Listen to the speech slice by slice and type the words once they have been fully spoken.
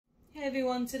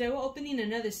everyone, today we're opening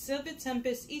another Silver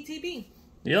Tempest ETB.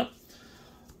 Yep.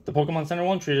 The Pokemon Center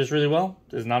one treated us really well.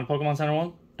 This is not a Pokemon Center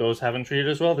one. Those haven't treated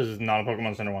us well. This is not a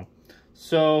Pokemon Center one.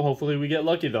 So hopefully we get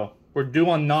lucky though. We're due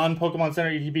on non-Pokemon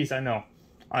Center ETBs, I know.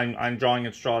 I'm drawing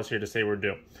at straws here to say we're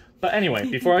due. But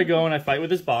anyway, before I go and I fight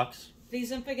with this box. Please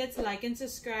don't forget to like and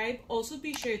subscribe. Also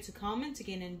be sure to comment to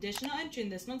gain an additional entry in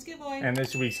this month's giveaway. And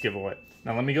this week's giveaway.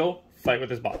 Now let me go fight with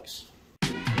this box.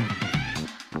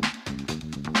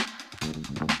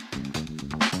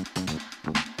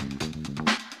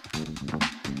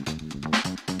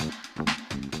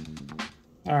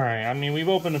 Alright, I mean, we've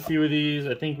opened a few of these.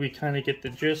 I think we kind of get the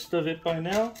gist of it by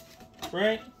now,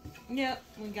 right? Yep,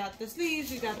 we got the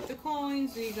sleeves, we got the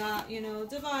coins, we got, you know,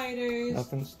 dividers.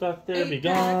 Nothing stuck there, be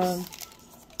gone.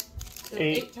 So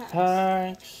 8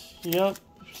 packs. Yep,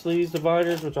 sleeves,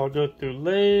 dividers, which I'll go through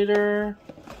later.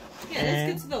 Yeah, and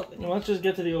let's get to the opening. Let's just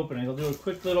get to the opening. I'll do a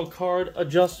quick little card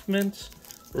adjustment.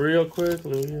 Real quick.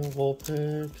 Lugia,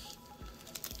 Vulpix.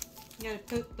 You gotta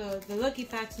put the lucky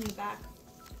packs in the back.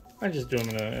 I just do them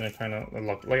in a kind of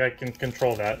look. Like I can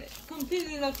control that.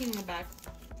 Completely lucky in the back.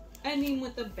 Ending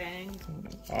with a bang.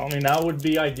 I mean, that would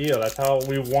be ideal. That's how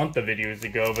we want the videos to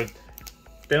go, but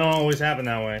they don't always happen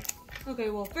that way. Okay,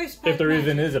 well, first pack if there magic.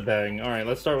 even is a bang. Alright,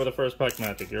 let's start with the first pack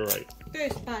magic. You're right.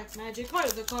 First pack magic. Heart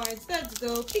of the cards. Let's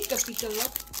go. Pika Pika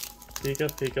luck. Pika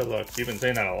Pika luck. You've been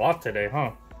saying that a lot today,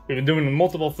 huh? We've been doing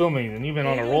multiple filmings and you've been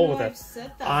on a roll with that.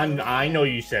 Said that I know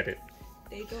you said it.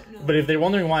 They don't know. But if they're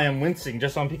wondering why I'm wincing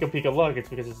just on Pika Pika luck, it's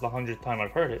because it's the 100th time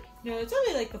I've heard it. No, it's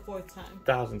only like the 4th time.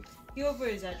 1,000th. You over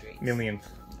exaggerate. Millionth.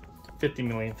 50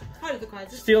 millionth. Heart of the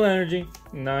cards. Steel Energy.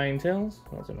 9 tails.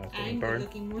 That's a nice looking Angry bird.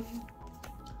 looking one.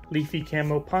 Leafy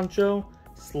Camo Poncho.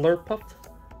 Slurpuff.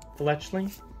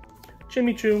 Fletchling.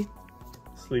 Chimichu.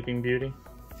 Sleeping Beauty.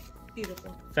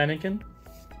 Beautiful. Fennekin.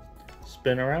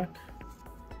 Spinarak.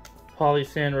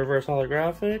 Polysand Reverse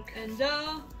Holographic. And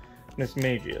Miss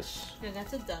Magius. yeah,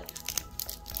 that's a dud.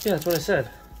 Yeah, that's what I said.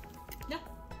 Yeah.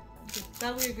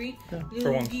 That we agree. Yeah,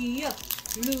 for one. Lugia.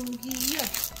 Lugia.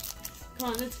 Come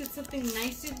on, let's get something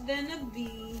nicer than a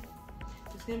V.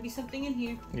 There's gonna be something in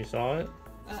here. You saw it?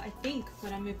 I think,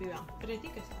 but I may be wrong. But I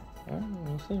think I saw it. Oh,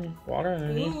 we'll see. Water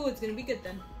Energy. Ooh, it's gonna be good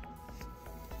then.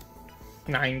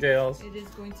 9 tails. It is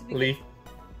going to be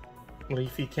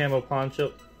Leafy Camo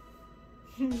Poncho.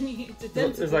 it's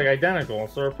identical. It's like identical.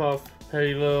 Slurpuff,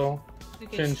 Petilil,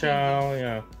 Okay, Chinchou,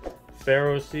 yeah.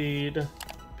 Ferroseed,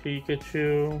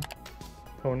 Pikachu,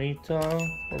 Ponyta,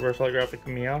 Reverse Holographic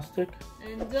Meowstic.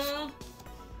 And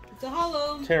it's a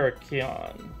hollow.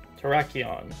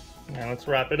 Terrakion. Now let's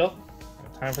wrap it up.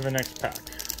 Time for the next pack.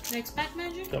 Next pack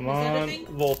magic? Come on,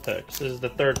 Vulpix. This is the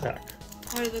 3rd pack.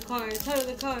 Heart of the cards, heart of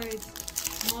the cards.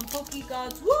 Come on, Poke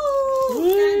Gods.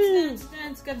 Woo!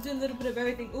 Dance. Gotta do a little bit of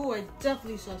everything. Ooh, I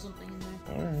definitely saw something in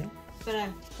there. Alright. But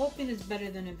I'm hoping it's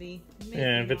better than a V. Maybe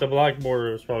Yeah, if not. it's a black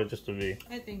border, it's probably just a V.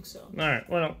 I think so. Alright,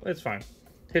 well, it's fine.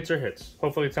 Hits are hits.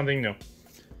 Hopefully it's something new.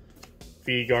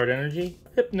 V-Guard Energy,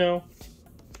 Hypno,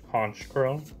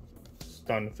 Honchkrow,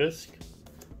 Stunfisk,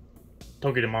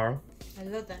 Togedemaru, I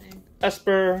love that name.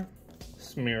 Esper,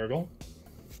 Smeargle,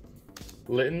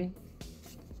 Litten,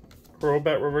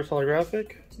 Crobat Reverse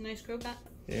Holographic. It's a nice Crobat.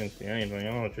 You didn't see anything. I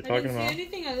don't know what you're I talking didn't about. see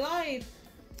anything. I lied.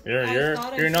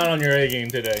 You're not on your A game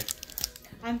today.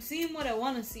 I'm seeing what I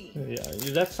want to see. Yeah,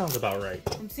 that sounds about right.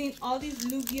 I'm seeing all these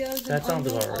Lugias That and sounds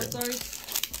about right.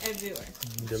 All-Stars everywhere.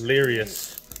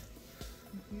 Delirious.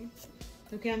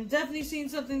 Okay, I'm definitely seeing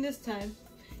something this time.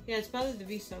 Yeah, it's probably the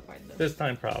V-Star card though. This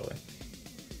time probably.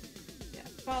 Yeah,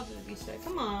 probably the V-Star.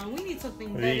 Come on, we need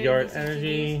something better. V-Guard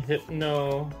Energy,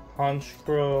 Hypno,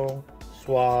 Honchkrow,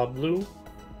 Swablu,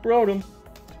 Rotom,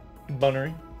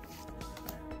 Bunnery,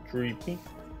 Dreepy,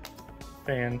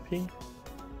 Fanpy,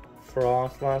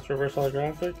 Frostlass Reverse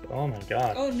Holographic. Oh my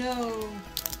god. Oh no.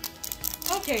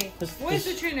 Okay, where's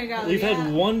the trainer gallery? We've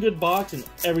had one good box and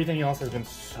everything else has been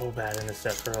so bad in this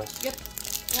set for us. Yep.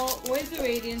 Well, where's the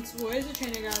Radiance? Where's the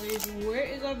trainer galleries? Where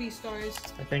is our V-Stars?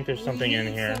 I think there's something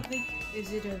in here.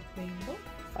 Is it a rainbow?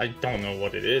 I don't know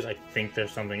what it is. I think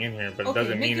there's something in here, but it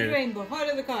doesn't mean it. it. Rainbow. Heart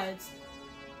of the cards.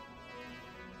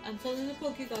 I'm telling the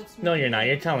Pokégods. No, you're not.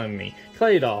 You're telling me.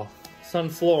 Claydol,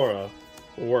 Sunflora,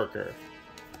 Worker,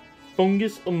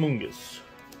 Fungus Amoongus,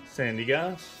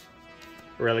 Sandygast,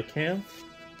 Relicanth,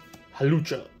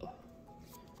 Halucha,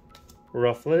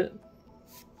 Rufflet,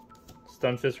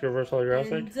 Stunfisk Reverse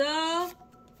Holographic, and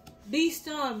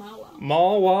V-Star Mawile.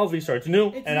 Mawile V-Star. It's new,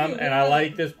 It's and new, I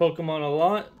like this Pokemon a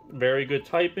lot. Very good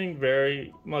typing.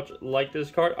 Very much like this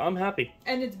card. I'm happy.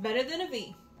 And it's better than a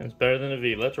V. It's better than a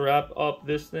V. Let's wrap up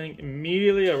this thing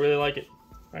immediately. I really like it.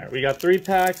 All right, we got 3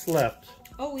 packs left.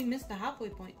 Oh, we missed the halfway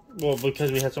point. Well,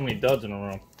 because we had so many duds in a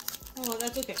row. Oh, well,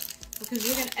 that's okay. Because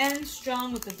we're going to end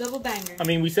strong with a double banger. I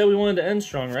mean, we said we wanted to end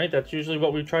strong, right? That's usually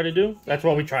what we try to do. That's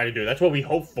what we try to do. That's what we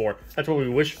hope for. That's what we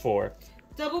wish for.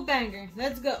 Double banger.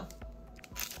 Let's go.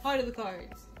 Heart of the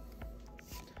cards.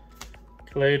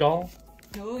 Clay doll.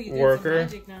 No, you did Worker.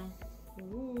 some magic now.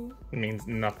 Ooh. It means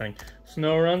nothing.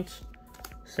 Snow runt.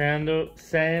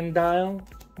 Sandile.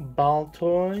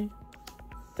 Baltoy.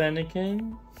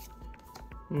 Fennekin.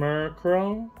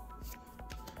 Murkrow.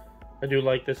 I do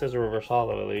like this as a reverse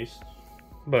holo at least.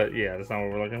 But yeah, that's not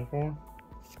what we're looking for.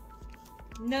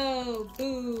 No,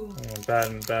 boo.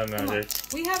 Bad magic.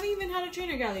 We haven't even had a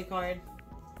trainer gallery card.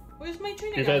 Where's my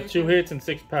trainer We've gallery had 2 card? hits and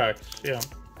 6 packs, yeah.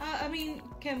 I mean,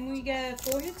 can we get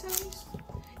 4 hits at least?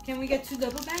 Can we get 2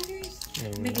 double bangers?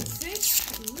 Make it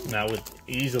 6? Ooh. That would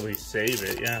easily save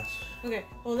it, yes. Okay,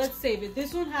 well, let's save it.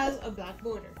 This one has a black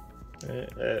border.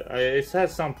 It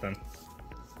has something.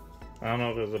 I don't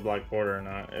know if it was a black border or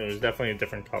not. It was definitely a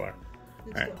different color.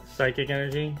 Alright, Psychic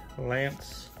Energy,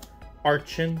 Lance,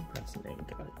 Archon, that's the name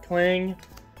guy. Clang,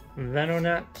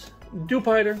 Venonat,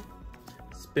 Dupiter,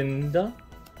 Spinda,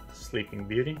 Sleeping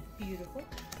Beauty, Beautiful.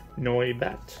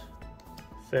 Noibat,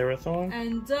 Ferrothorn.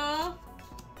 And,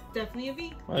 definitely a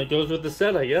V. Well, it goes with the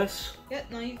set, I guess. Yep,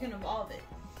 now you can evolve it.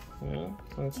 Yeah,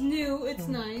 It's new, it's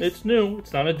nice. It's new,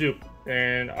 it's not a dupe.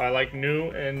 And I like new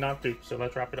and not dupe, so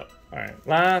let's wrap it up. Alright,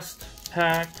 last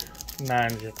pack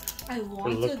magic. I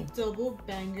want a double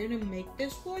banger to make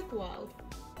this worthwhile.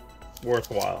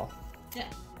 Worthwhile. Yeah,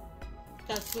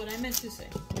 that's what I meant to say.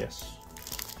 Yes.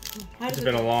 How It's does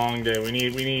been it a go? long day. We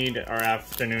need our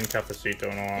afternoon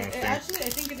cafecito in all honesty. Actually, I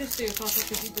think it is 3 o'clock at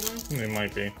the line. It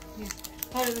might be. Yeah.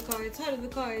 Heart of the cards, heart of the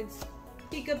cards.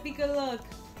 Pika Pika luck.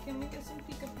 Can we get some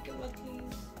Pika Pika luck,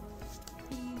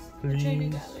 please? Please. Trainer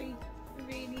gallery.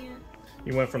 Radiant.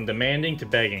 You went from demanding to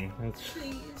begging. It's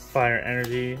Please. Fire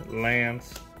Energy,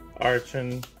 Lance,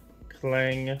 Archon,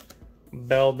 Clang,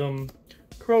 Beldum,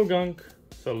 Krogunk,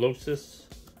 Solosis,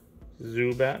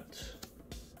 Zubat.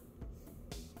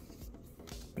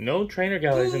 No trainer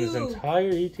galleries in this Ooh.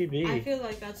 entire ETB. I feel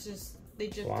like that's just, they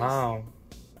gypped us. Wow.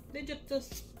 They gypped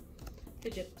us. They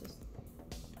gypped us.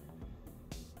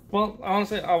 Well,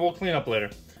 honestly, I will clean up later.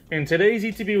 In today's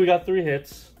ETB, we got 3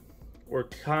 hits. We're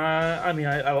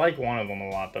I like one of them a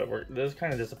lot, but this is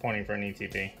kind of disappointing for an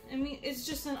ETB. I mean, it's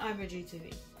just an average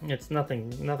ETV. It's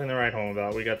nothing to write home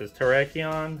about. We got this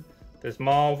Terrakion, this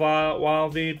Maul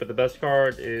Wild V, but the best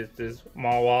card is this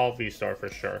Maul Wild vstar for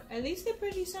sure. At least they're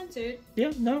pretty centered.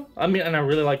 Yeah, no. I mean, and I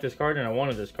really like this card, and I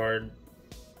wanted this card.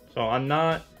 So I'm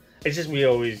not... It's just we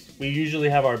usually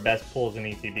have our best pulls in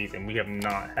ETBs, and we have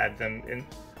not had them in...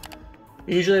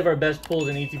 We usually have our best pulls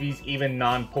in ETBs, even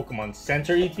non-Pokemon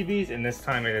Center ETBs, and this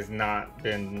time it has not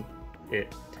been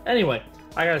it. Anyway,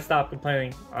 I gotta stop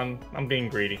complaining. I'm being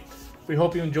greedy. We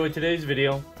hope you enjoyed today's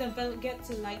video, Don't forget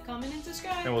to like, comment, and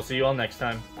subscribe. and we'll see you all next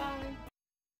time. Bye.